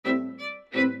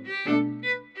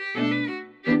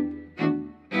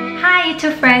Hi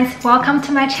YouTube friends, welcome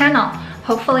to my channel.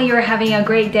 Hopefully you're having a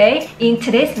great day. In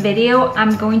today's video,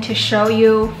 I'm going to show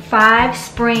you 5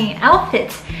 spring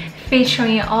outfits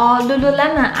featuring all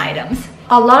Lululemon items.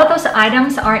 A lot of those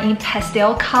items are in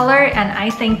pastel color and I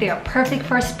think they are perfect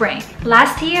for spring.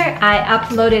 Last year, I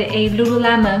uploaded a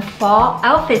Lululemon fall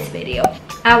outfits video.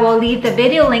 I will leave the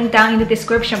video link down in the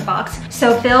description box,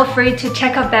 so feel free to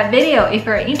check out that video if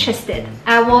you're interested.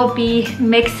 I will be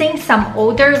mixing some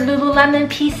older Lululemon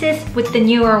pieces with the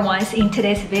newer ones in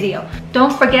today's video.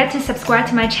 Don't forget to subscribe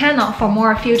to my channel for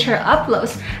more future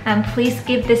uploads, and please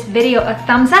give this video a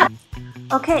thumbs up.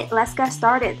 Okay, let's get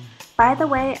started. By the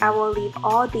way, I will leave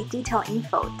all the detailed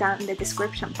info down in the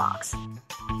description box.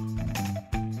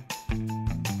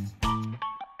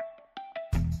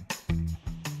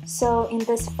 So in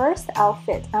this first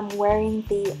outfit, I'm wearing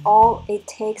the All It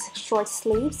Takes short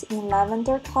sleeves in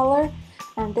lavender color,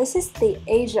 and this is the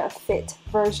Asia fit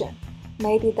version.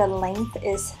 Maybe the length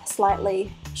is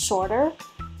slightly shorter.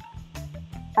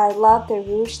 I love the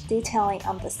ruche detailing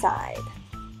on the side.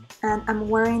 And I'm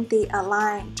wearing the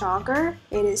Align jogger.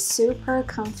 It is super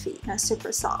comfy and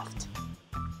super soft.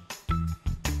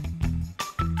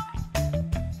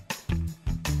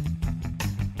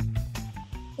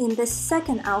 In this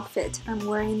second outfit, I'm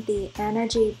wearing the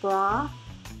Energy bra,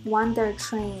 Wunder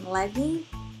train legging,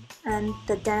 and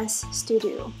the Dance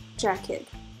Studio jacket.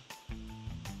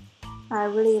 I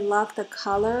really love the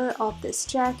color of this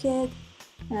jacket,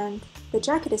 and the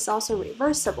jacket is also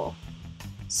reversible,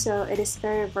 so it is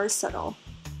very versatile.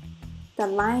 The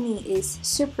lining is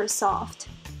super soft,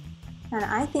 and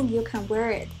I think you can wear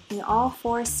it in all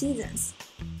 4 seasons.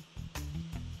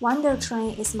 Wunder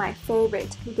train is my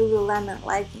favorite Lululemon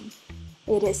legging.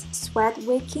 It is sweat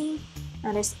wicking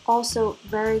and is also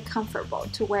very comfortable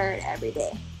to wear it every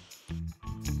day.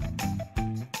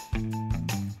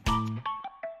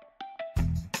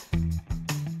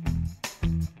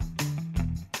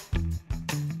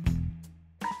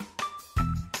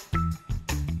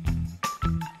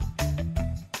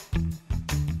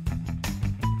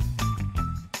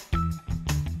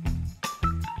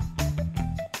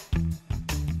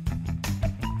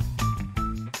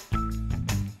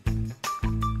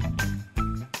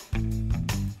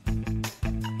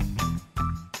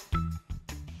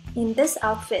 In this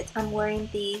outfit, I'm wearing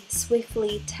the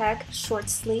Swiftly Tech short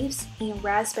sleeves in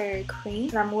raspberry cream,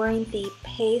 and I'm wearing the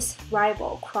Pace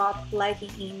Rival Crop legging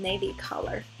in navy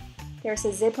color. There's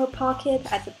a zipper pocket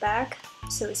at the back,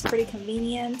 so it's pretty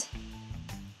convenient.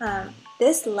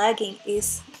 This legging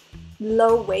is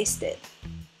low-waisted,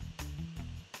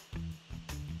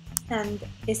 and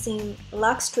it's in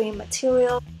Luxtreme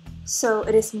material, so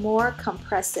it is more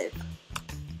compressive.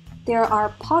 There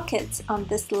are pockets on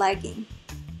this legging,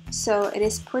 so it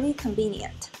is pretty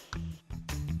convenient.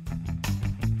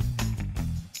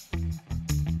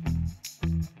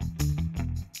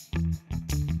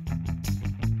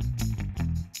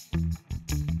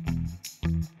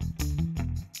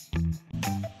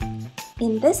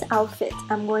 In this outfit,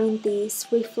 I'm wearing the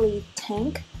Swiftly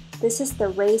Tank. This is the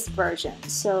race version,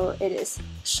 so it is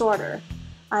shorter.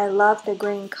 I love the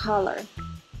green color.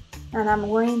 And I'm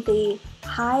wearing the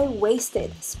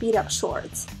high-waisted speed-up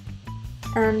shorts.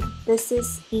 And this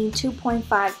is in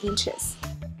 2.5 inches.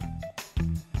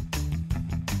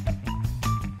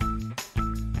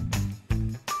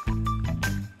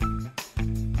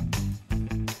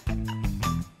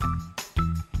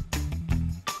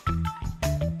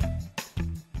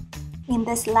 In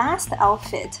this last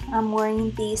outfit, I'm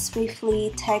wearing the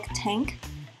Swiftly Tech Tank,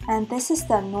 and this is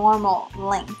the normal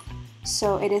length,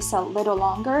 so it is a little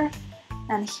longer.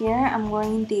 And here I'm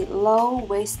wearing the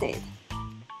low-waisted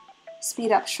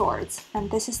speed-up shorts, and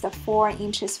this is the 4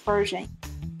 inches version.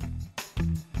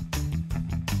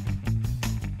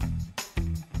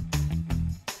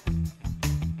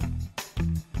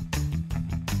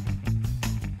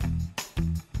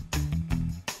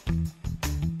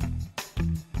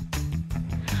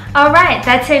 Alright,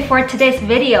 that's it for today's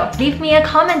video. Leave me a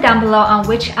comment down below on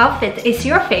which outfit is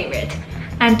your favorite.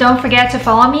 And don't forget to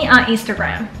follow me on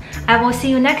Instagram. I will see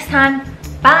you next time.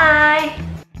 Bye!